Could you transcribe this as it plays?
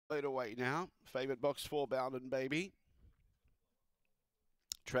Lead away now. Favourite box 4, Bound and Baby.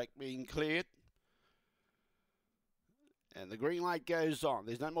 Track being cleared. And the green light goes on.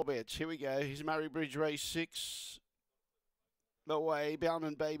 There's no more bets. Here we go. Here's Murray-Bridge-12102021-Race-6. The way Bound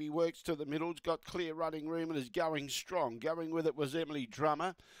and Baby works to the middle. It's got clear running room and is going strong. Going with it was Emily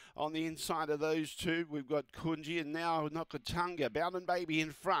Drummer. On the inside of those two, we've got Kunji and now Nokatunga. Bound and Baby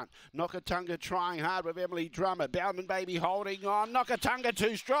in front. Nokatunga trying hard with Emily Drummer. Bound and Baby holding on. Nokatunga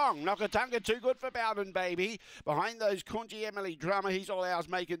too strong. Nokatunga too good for Bound and Baby. Behind those, Kunji, Emily Drummer. He's all ours,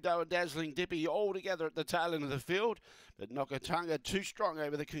 making dough and Dazzling Dippy all together at the tail end of the field. But Nokatunga too strong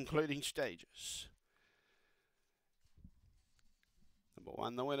over the concluding stages. Number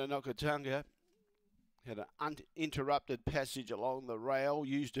 1, the winner, Nokatunga, had an uninterrupted passage along the rail,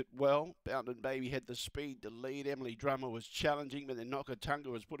 used it well. Bound and Baby had the speed to lead. Emily Drummer was challenging, but then Nokatunga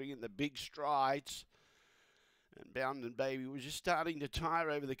was putting in the big strides. And Bound and Baby was just starting to tire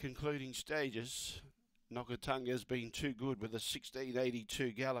over the concluding stages. Nokatunga's been too good with a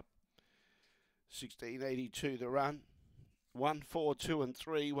 16.82 gallop. 16.82 the run. 1, 4, 2 and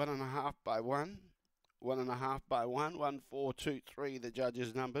 3, 1.5 by 1. 1.5 by 1, 1, 4, 2, 3, the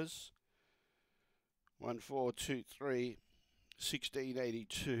judges' numbers. 1, 4, 2, 3,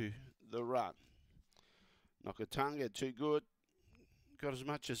 16.82, the run. Nokatunga, too good. Got as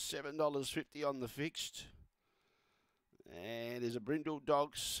much as $7.50 on the fixed. And there's a Brindle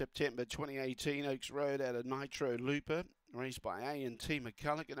Dogs, September 2018, Oaks Road out of Nitro Looper. Raced by A&T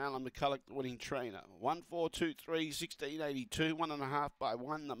McCulloch and Alan McCulloch, the winning trainer. 1, 4, 2, 3, 16.82, 1.5 by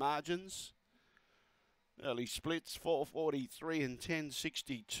 1, the margins. Early splits, 4.43 and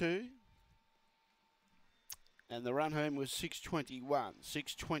 10.62. And the run home was 6.21.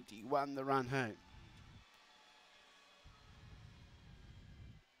 6.21 the run home.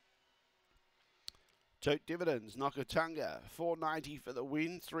 Tote dividends, Nokatunga, 4.90 for the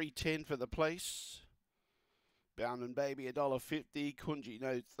win, 3.10 for the place. Bound and Baby, $1.50. Kunji,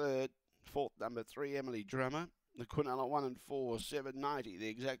 no third. Fourth, number 3, Emily Drummer. The Quinella 1 and 4, $7.90.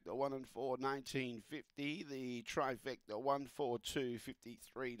 The Exacta 1 and 4, $19.50. The Trifecta 1, 4, 2,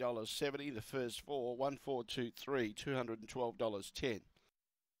 $53.70. The first 4, 1, 4, 2, 3, $212.10.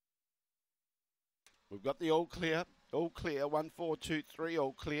 We've got the all clear. All clear. 1, 4, 2, 3,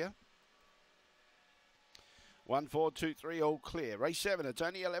 all clear. 1, 4, 2, 3, all clear. Race 7, it's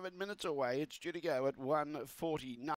only 11 minutes away. It's due to go at 1:49.